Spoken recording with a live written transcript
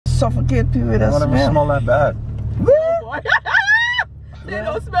suffocate people with that smell. It don't smell that bad. They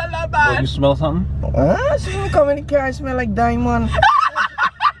don't smell that bad. What, you smell something? See me come in the car, I smell like diamond.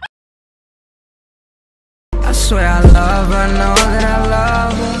 I swear I love her, know that I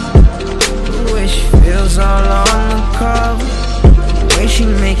love her. The way she feels all on the cover. The way she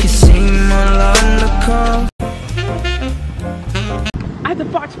make it seem all undercover. I had the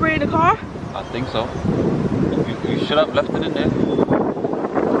fart spray in the car? I think so. You should have left it in there.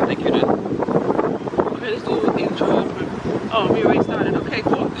 I think you did. Okay, let's do the intro. Oh, we already started. Okay,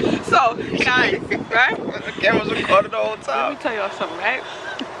 cool. So, guys, right? The camera's recorded the whole time. Let me tell y'all something, right?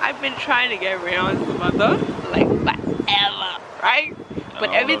 I've been trying to get Rayon's mother like forever, right?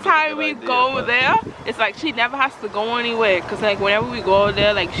 But every time we go there, it's like she never has to go anywhere. Cause like whenever we go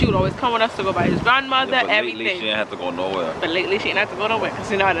there, like she would always come with us to go by his grandmother, yeah, but everything. Lately she didn't have to go nowhere. But lately she didn't have to go nowhere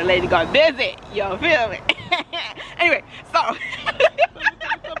because you know the lady got busy. You feel me? Anyway, so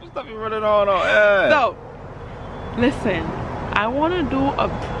Stuff you running on. Yeah. So listen, I want to do a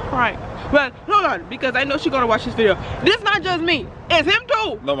prank. Well, hold on, because I know she's gonna watch this video. This is not just me, it's him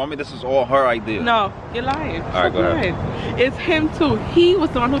too. No, mommy, this is all her idea. No, you're lying. Alright, go ahead. It's him too. He was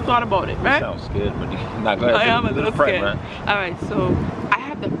the one who thought about it, right? You sound scared, but not go ahead. I am a little scared. Man. Alright, so I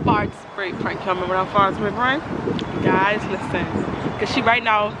have the fart spray prank. Y'all remember that fart spray prank? Guys, listen. Cause she right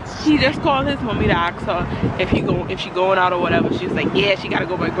now, she just called his mommy to ask her if she going out or whatever. She was like, yeah, she gotta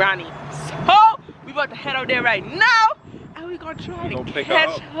go with Granny. So we about to head out there right now. We gonna try to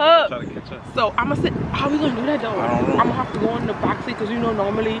catch her. So I'm gonna sit. How we gonna do that though? I don't know. I'm gonna have to go in the back seat because you know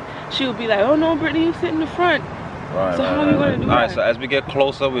normally she'll be like, oh no, Brittany, you sit in the front. Right, so how we gonna do that? Alright, so as we get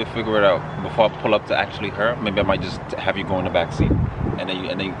closer, we'll figure it out. Before I pull up to actually her, maybe I might just have you go in the back seat, and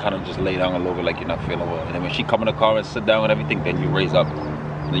then you kind of just lay down a little bit like you're not feeling well. And then when she come in the car and sit down and everything, then you raise up.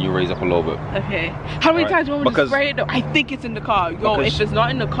 Then you raise up a little bit. Okay. How many times do you want me to spray it though? I think it's in the car. Yo, if it's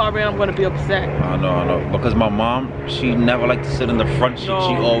not in the car, man, I'm gonna be upset. I know. Because my mom, she never liked to sit in the front seat. No.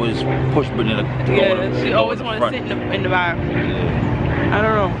 She always pushed Brittany to she always want to sit in the back. Yeah. I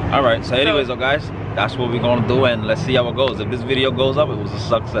don't know. Alright, so anyways, guys, that's what we're gonna do, and let's see how it goes. If this video goes up, it was a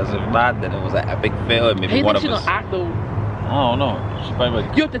success. If not, then it was an epic fail, and maybe one of us. Gonna act though. I don't know. She probably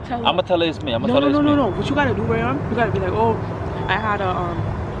like, you have to tell her. I'm gonna tell her it's me. No. What you gotta do, Rayon? You gotta be like, oh, I had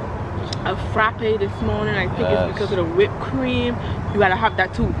a frappe this morning. I think it's because of the whipped cream. You gotta have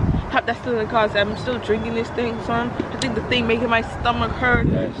that too. Have that still in the car. I'm still drinking this thing, son. I think the thing making my stomach hurt.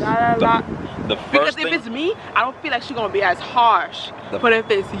 Yes. Because if it's me, I don't feel like she's gonna be as harsh. But if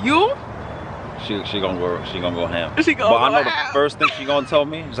it's you, she gonna go ham. She gonna but I know the first thing she gonna tell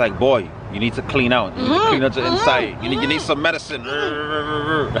me is like, boy, you need to clean out. You need to clean out your inside. You need some medicine.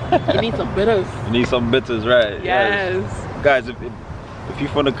 You need some bitters. You need some bitters, right? Yes. Guys, if you're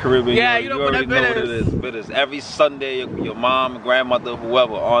from the Caribbean, you already know what it is. Bitters. Every Sunday, your mom, grandmother,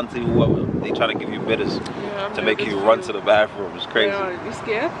 whoever, auntie, whoever, they try to give you bitters to make you run to the bathroom. It's crazy. You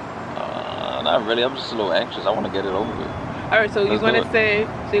scared? Not really. I'm just a little anxious. I want to get it over with. All right, so you're gonna say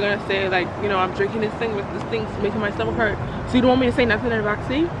like, you know, I'm drinking this thing, this thing's making my stomach hurt. So you don't want me to say nothing in the back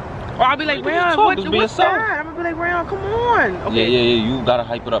seat? Or I'll be like, Rayon, what's that? I'm gonna be like, Rayon, come on. Okay. Yeah. You gotta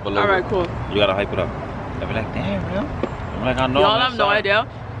hype it up a little. All right, cool. You gotta hype it up. I'll be like, damn, Rayon. I'm like, I know. Y'all have no idea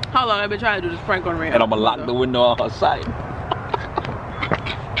how long I've been trying to do this prank on Rayon. And I'm gonna lock the window on her side.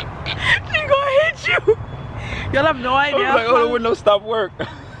 She gonna hit you. Y'all have no idea. I'm like, oh, the window stopped work.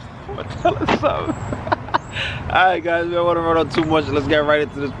 I'm gonna tell her something. Alright guys, we don't want to run on too much. Let's get right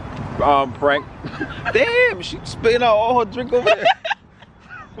into this prank. Damn, she spitting out all her drink over there.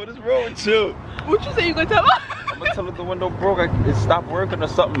 What is wrong with you? What you say you gonna tell her? I'm gonna tell her the window broke. It stopped working or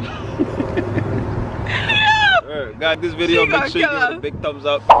something. Right, guys, this video, make sure you give it a big thumbs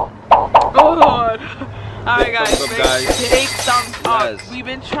up. Oh Lord. Alright guys, big thumbs up. Yes. We've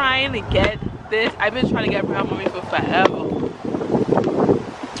been trying to get this. I've been trying to get Rayon Mommy for forever.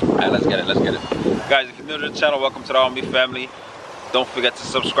 Alright, let's get it. Guys, if you're new to the channel, welcome to the R&B family. Don't forget to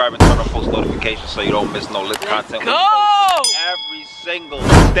subscribe and turn on post notifications so you don't miss no lit content. Go! Every single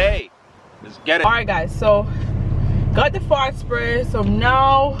day. Let's get it. Alright guys, so got the fart spray, so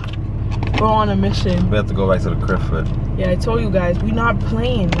now we're on a mission. We have to go back to the crib for it. Yeah, I told you guys, we not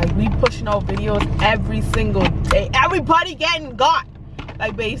playing. Like, we pushing out videos every single day. Everybody getting got.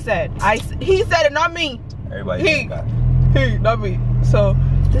 Like Bae said. He said it, not me. Everybody getting got. He, not me. So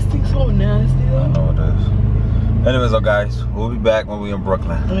this thing's so nasty though. I know it is. Anyways, guys, we'll be back when we're in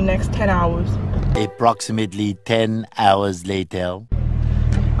Brooklyn. In the next 10 hours. Approximately 10 hours later.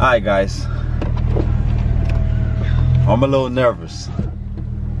 Alright guys. I'm a little nervous.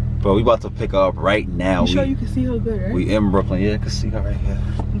 But we about to pick her up right now. You sure you can see her good, right? We in Brooklyn. Yeah, I can see her right here.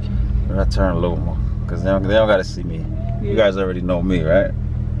 Okay. We're gonna turn a little more. Because they don't gotta see me. Yeah. You guys already know me, right?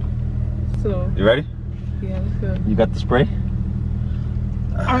 so. You ready? Yeah, let's go. You got the spray?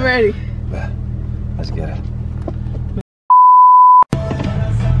 I'm ready. Let's get it.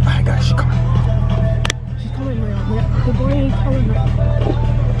 Alright guys, she coming. She's coming, Marion. Yeah, the boy ain't telling her.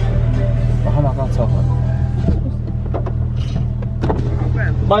 Well, how am I gonna tell her?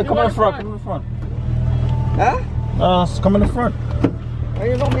 Mike, come in the front. Come in the front. Huh? Come in the front. Why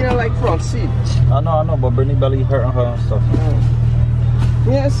you want me to like front seat? I know, but Britney belly hurting her and stuff.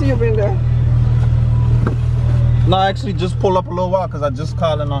 Yeah, I see you been there. No, I actually just pulled up a little while because I just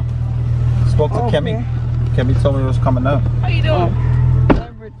called and spoke to Kemi. Kemi told me it was coming out. How you doing? Hi,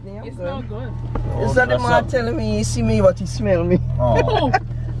 Britney. I'm You good. smell good. Is that the man telling me he see me but he smell me? Oh.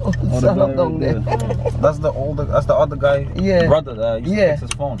 Son of down there. That's the other guy, brother that used to fix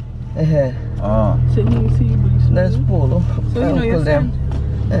his phone. Oh. So he didn't see you, but he smelled Let's it. pull up. So you know your friend.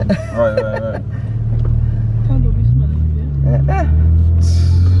 Right. Tell them we smelling you,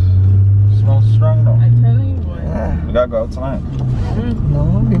 Smells strong though. I'm telling you, boy. We gotta go out tonight. No,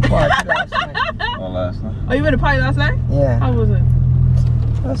 we party last night. Oh, last night? Oh, you went to party last night? Yeah. How was it?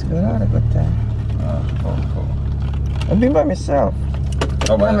 That's good. I had a good time. Cool. I've been by myself.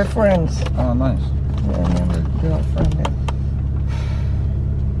 Oh, With my friends. Oh, nice. Yeah, my girlfriend there.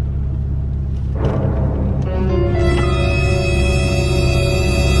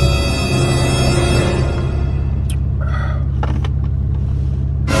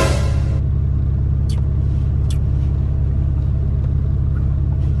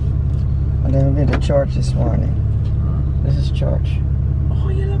 And then we been to church this morning. This is church. Oh,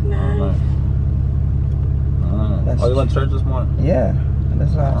 you look nice. Oh, you went to church this morning? Yeah,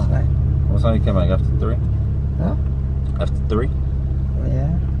 that's last night. What time you came back? After 3? Huh? After 3?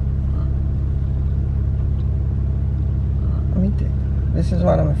 Yeah. Let me think. This is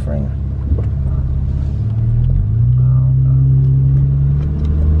what I'm afraid of.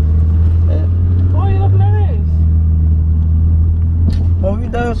 Oh, you look nice. What we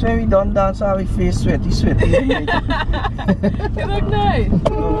done was when we done dance, how we face sweaty. You look nice. Just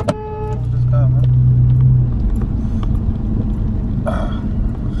come, man.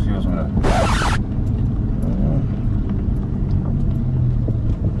 Excuse me.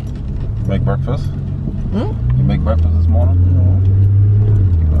 Make breakfast? Hmm? You make breakfast this morning? No.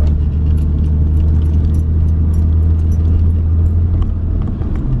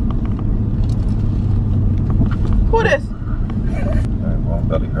 Who this? Hey, well,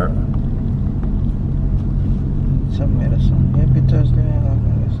 belly hurt. Some medicine. Happy Thursday night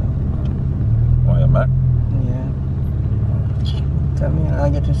medicine. Oh, yeah, Mac? Yeah. Tell me I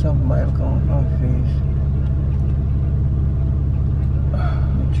get you some milk on my face.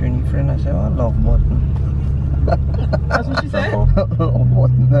 My Trini friend, I said, oh, love button. That's what she said? Love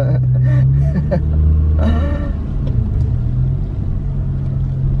button.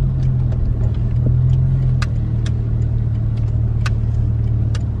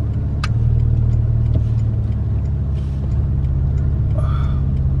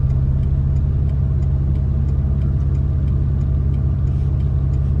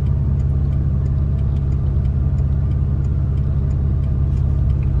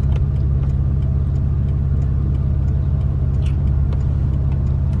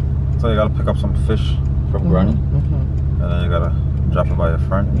 So you gotta pick up some fish from Granny, and then you gotta drop it by your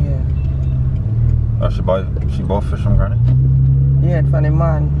friend. Yeah. Oh, she bought fish from Granny? Yeah, for the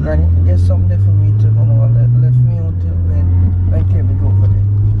man, Granny, get something there for me to come on. Left me until when I came to go for it.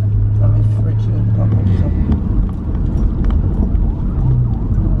 From the fridge and pop up something.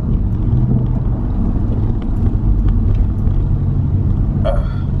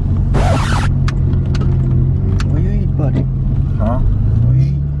 What you eat, buddy? Huh? What you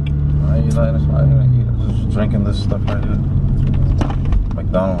eat? I ain't gonna eat it. Just drinking this stuff right here.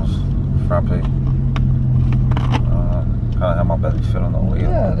 McDonald's, F.A.R.T. Kinda have my belly feeling the way.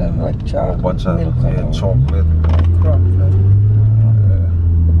 Yeah, that's like A whole chocolate, bunch of milk, and chocolate. chocolate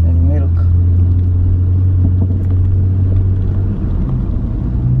and milk.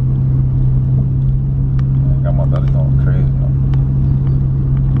 Got my belly going crazy.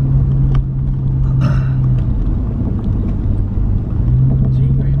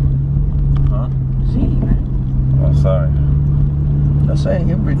 Huh? Gee, man. Oh, sorry. That's why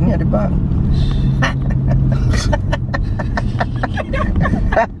you Britney at the back.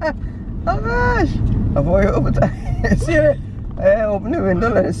 Oh gosh! Avoid open time. See it? I open the window,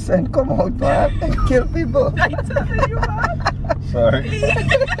 let the sun come out, man, and kill people. I telling you, man. Sorry. Yeah?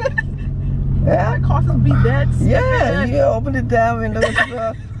 That cost us be dead. Yeah, you open the damn window. It's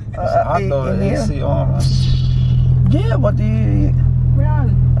hot though, the AC on. Yeah, but you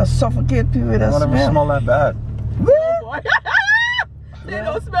Rihanna. suffocate people with I that don't even smell. smell that bad. Woo! Boy. They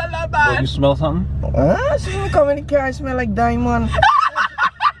don't smell that What, bad. you smell something? See me come in the car, I smell like diamond.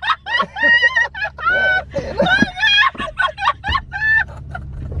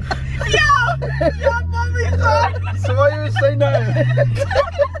 Yo, mommy, son. So why you didn't say nothing?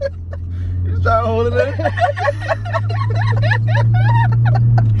 You was trying to hold it in?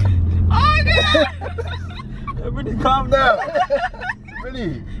 Oh, God. Hey, Britney, calm down.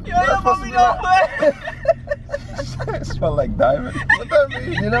 Britney. Yo, your mommy don't play. It smell like diamond. What that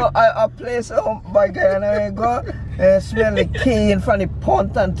mean? You know, I play some by guy and I go smell the key and from the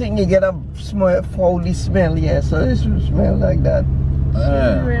pond and thing, you get a smell, foully smell, yeah. So this will smell like that.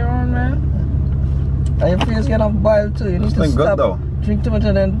 Man. And your face get on boiled too. You need to This thing stop. good though. Drink too much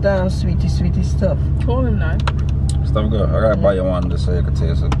of that damn sweetie stuff. Told him that. Stuff good. I gotta buy you one just so you can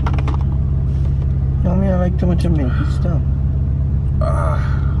taste it. No, me I like too much of milky stuff.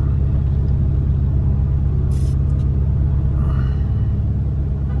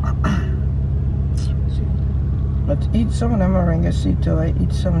 But eat some of them moringa seed too. I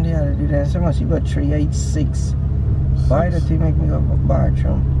eat some the other day. Some I see about 3, I eat 6. Why that thing make me go to the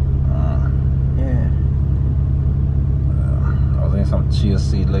bathroom? Yeah. I was eating some chia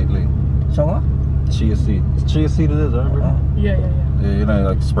seed lately. So what? Chia seed. Chia seed it is, right? Yeah. Yeah, you know, you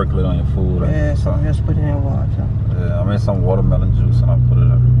like sprinkle it on your food. Yeah, so I just put it in water. Yeah, I made some watermelon juice and I put it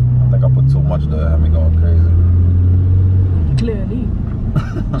in. I think I put too much there. Had me going crazy. Clearly.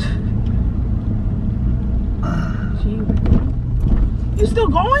 You still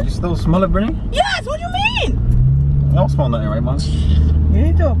going? You still smell it, Britney? Yes, what do you mean? You don't smell nothing, right, man? You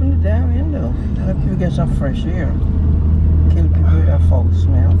need to open the damn window. Let people get some fresh air. Kill people with that foul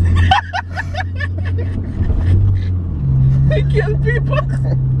smell. They kill people.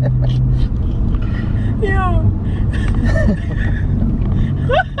 Yo.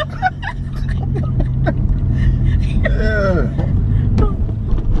 Yeah.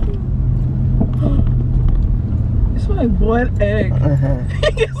 It's like boiled egg.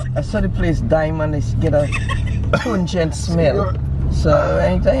 I saw the place Diamond, they get a pungent smell. So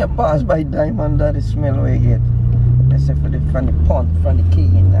anytime you pass by Diamond, that's the smell where you get. Except for from the pond, from the key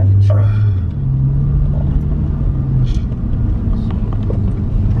and the tree.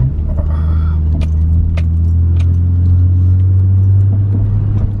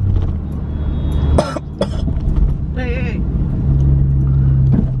 Hey.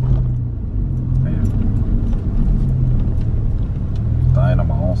 Dying on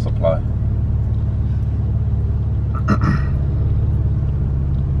my own supply.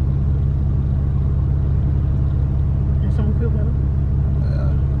 Does someone feel better?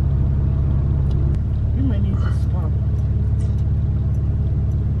 Yeah. You might need to stop.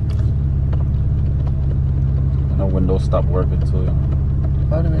 No windows stop working too.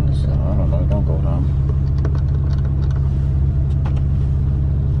 How do we I understand? don't know, don't go down.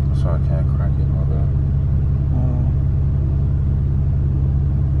 That's why I can't crack it, my bad.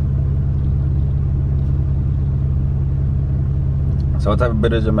 So what type of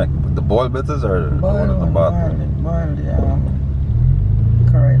bitters you make? The boiled bitters or the one at the bottom? Boiled the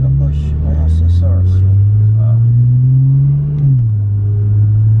Karela bush, sauce.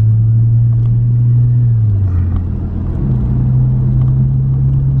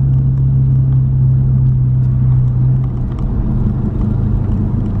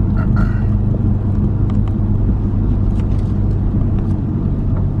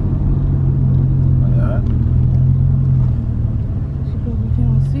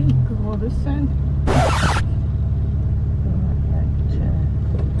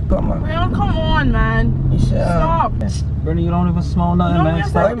 Come on, man. Stop. Britney, you don't even smell nothing, No, man. yes,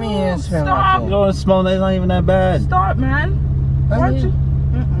 Stop. I do. Stop. You don't smell nothing, it's not even that bad. Stop, man. Why'd you?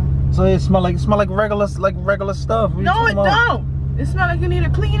 So it smell like regular stuff. What you No, talking it about? don't. It smells like you need a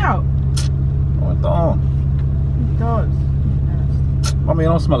clean out. Oh, it don't. It does. I mean, it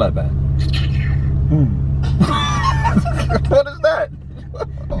don't smell that bad. What is that?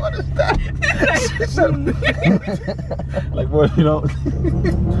 What is that? Like what, you know?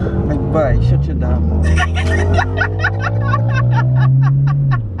 Like, bye, shut your damn mouth. What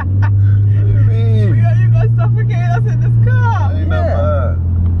do you mean? Yeah, you gonna suffocate us in this car. Ain't that bad.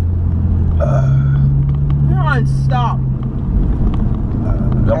 Come on, stop.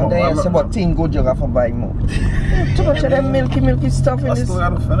 And then you say, what thing good you got for buy more? Too much of that milky stuff in I this still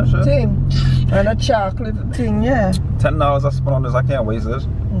gotta finish it. thing. And a chocolate thing, yeah. $10 I spent on this, I can't waste this.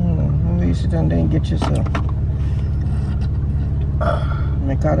 Waste it and then get yourself.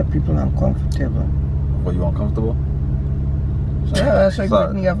 Make other people uncomfortable. Were you uncomfortable? So yeah, that's why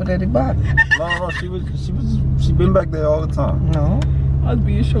Britney got for the back. No, she been back there all the time. No. I was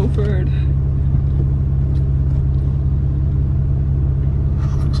being chauffeured.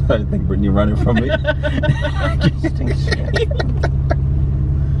 I think Britney running from me. Stink. Stink.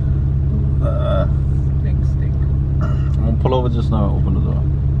 I'm gonna pull over just now and open the door.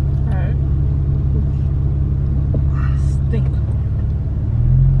 Alright. Stink.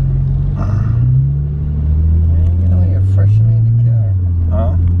 You know you're freshening in the car.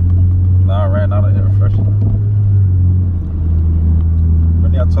 Huh? Nah, I ran out of air freshener.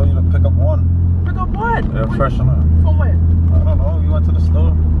 Britney, I told you to pick up one. Pick up what? Air freshener. From when? I don't know. You went to the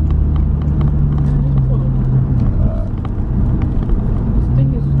store. This thing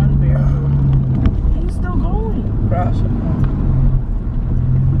is unbearable. He's still going. Crash it.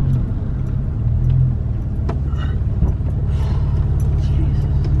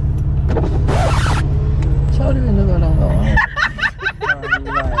 Sorry, we're not gonna go.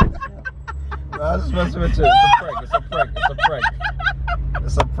 Nah, I was just messing with you. It's a prank. It's a prank. It's a prank.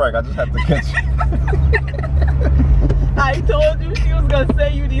 It's a prank. I just have to catch you. I told you she was gonna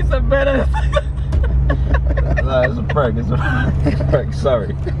say you need some better. Nah, it's a prank. It's a prank.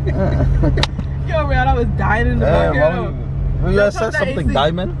 Sorry. Yo, man, I was dying in the backyard. You just said something,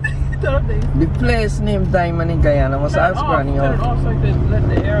 Diamond? The place named Diamond in Guyana was ask Granny Turn it out. off so I could let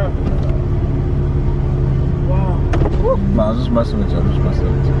the air out. Wow. Nah, I was just messing with you. I'm just messing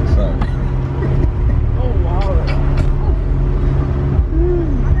with you. Sorry. Oh, wow.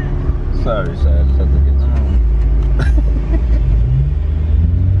 Sorry, I just had to get you.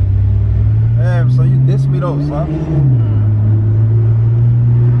 Damn, so you dissed me though, son.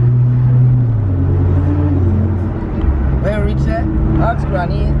 When you reach there, ask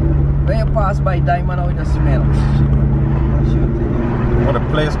Granny, when you pass by Diamond, how it smell? What, a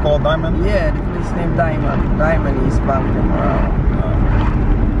place called Diamond? Yeah, the place named Diamond. Diamond is Bantam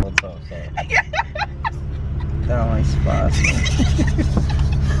around. What's up, sorry? That one is fast.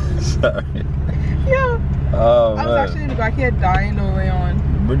 Sorry. Yeah. Oh, I was man. actually in the back here dying the way on.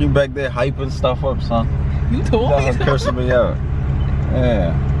 Bring you back there hyping stuff up, son. You told me. That was cursing me out.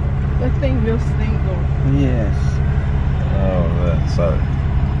 Yeah. That thing will stink though. Yes. Oh, man, sorry.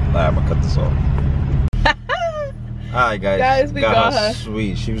 Nah, I'm gonna cut this off. Alright, guys. We got her.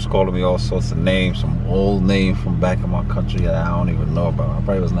 Sweet. She was calling me all sorts of names, some old name from back in my country that I don't even know about. I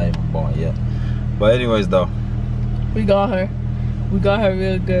probably was not even born yet. But anyways, though. We got her. We got her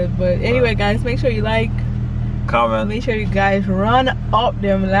real good. But anyway, guys, make sure you like, comment. make sure you guys run up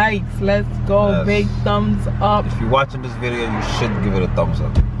them likes. Let's go. Yes. Big thumbs up. If you're watching this video, you should give it a thumbs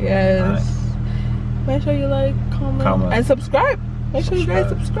up. Yes. Make sure you like, comment, and subscribe. Make sure you guys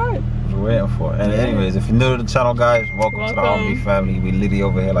subscribe. What we're waiting for. And anyways, if you're new to the channel, guys, welcome to the R&B family. We Liddy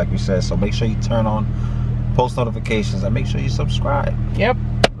over here, like we said. So make sure you turn on post notifications and make sure you subscribe. Yep.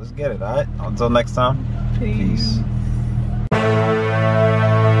 Let's get it, alright? Until next time. Peace.